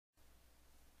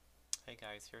Hey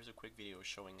guys, here's a quick video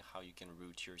showing how you can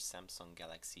root your Samsung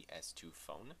Galaxy S2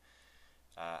 phone.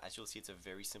 As you'll see, it's a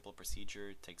very simple procedure.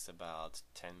 It takes about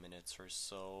 10 minutes or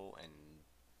so, and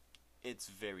it's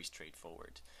very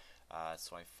straightforward.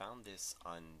 So I found this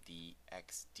on the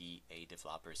XDA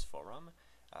Developers Forum.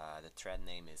 The thread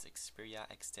name is Xperia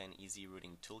X10 Easy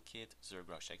Rooting Toolkit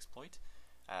ZergRush Exploit.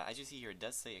 As you see here, it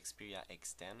does say Xperia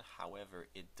X10, however,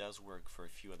 it does work for a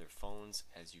few other phones,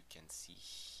 as you can see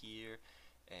here,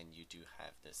 and you do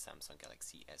have the Samsung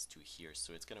Galaxy S2 here,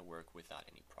 so it's going to work without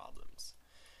any problems.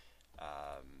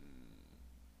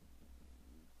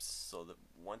 So the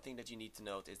one thing that you need to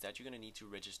note is that you're going to need to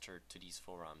register to these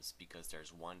forums, because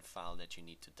there's one file that you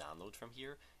need to download from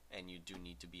here, and you do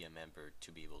need to be a member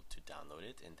to be able to download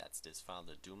it, and that's this file,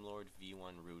 the Doomlord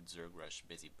v1 root zergrush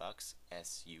busybox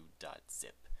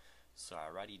su.zip. So I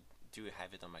already do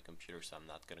have it on my computer, so I'm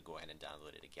not going to go ahead and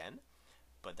download it again,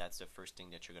 but that's the first thing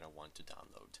that you're going to want to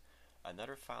download.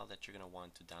 Another file that you're going to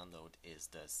want to download is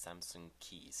the Samsung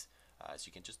keys. So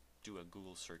you can just do a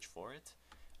Google search for it.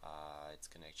 It's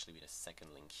going to actually be the second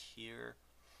link here.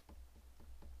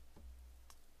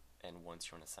 And once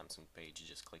you're on the Samsung page, you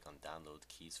just click on download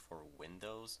keys for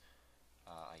Windows.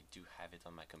 I do have it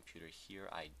on my computer here.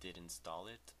 I did install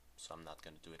it, so I'm not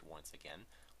going to do it once again.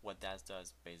 What that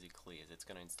does basically is it's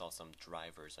going to install some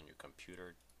drivers on your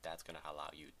computer. That's going to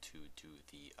allow you to do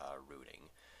the rooting.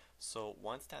 So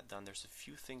once that's done, there's a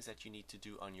few things that you need to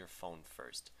do on your phone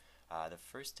first. The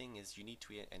first thing is you need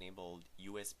to enable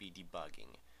USB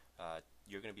debugging.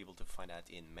 You're going to be able to find that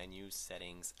in Menu,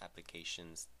 Settings,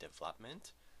 Applications,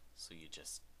 Development. So you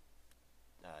just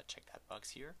check that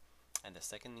box here. And the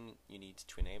second thing you need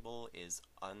to enable is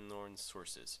Unknown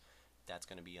Sources. That's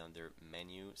going to be under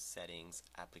Menu, Settings,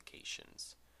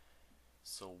 Applications.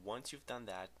 So once you've done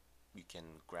that, you can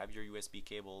grab your USB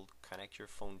cable, connect your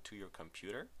phone to your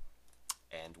computer,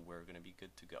 and we're going to be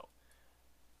good to go.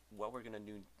 What we're going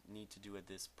to need to do at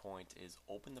this point is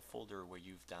open the folder where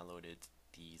you've downloaded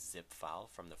the zip file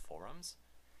from the forums,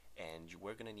 and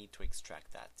we're going to need to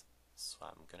extract that. So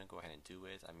I'm going to go ahead and do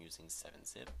it. I'm using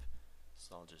 7-zip,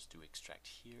 so I'll just do extract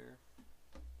here.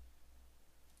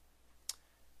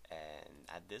 And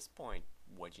at this point,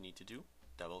 what you need to do,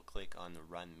 double click on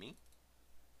Run Me.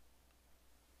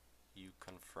 You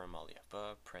confirm all the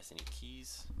above, press any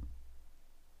keys,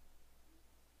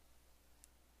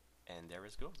 and there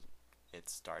it goes. It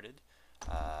started.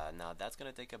 Now that's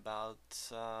gonna take about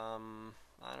I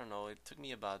don't know, it took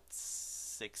me about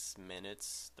 6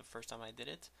 minutes the first time I did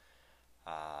it,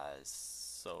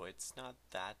 so it's not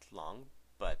that long,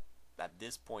 but at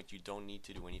this point you don't need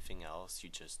to do anything else. You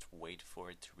just wait for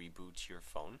it to reboot your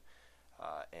phone,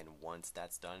 and once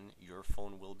that's done, your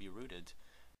phone will be rooted.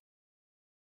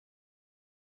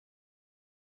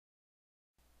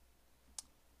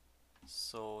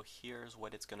 So here's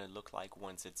what it's going to look like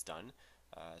once it's done.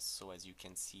 So as you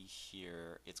can see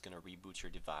here, it's going to reboot your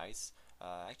device.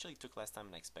 Actually, it took less time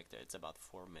than I expected. It's about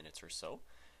 4 minutes or so.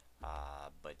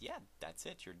 But yeah, that's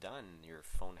it. You're done. Your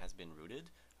phone has been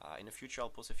rooted. In the future, I'll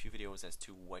post a few videos as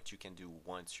to what you can do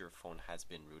once your phone has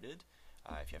been rooted.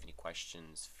 If you have any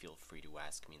questions, feel free to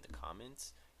ask me in the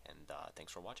comments. And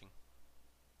thanks for watching.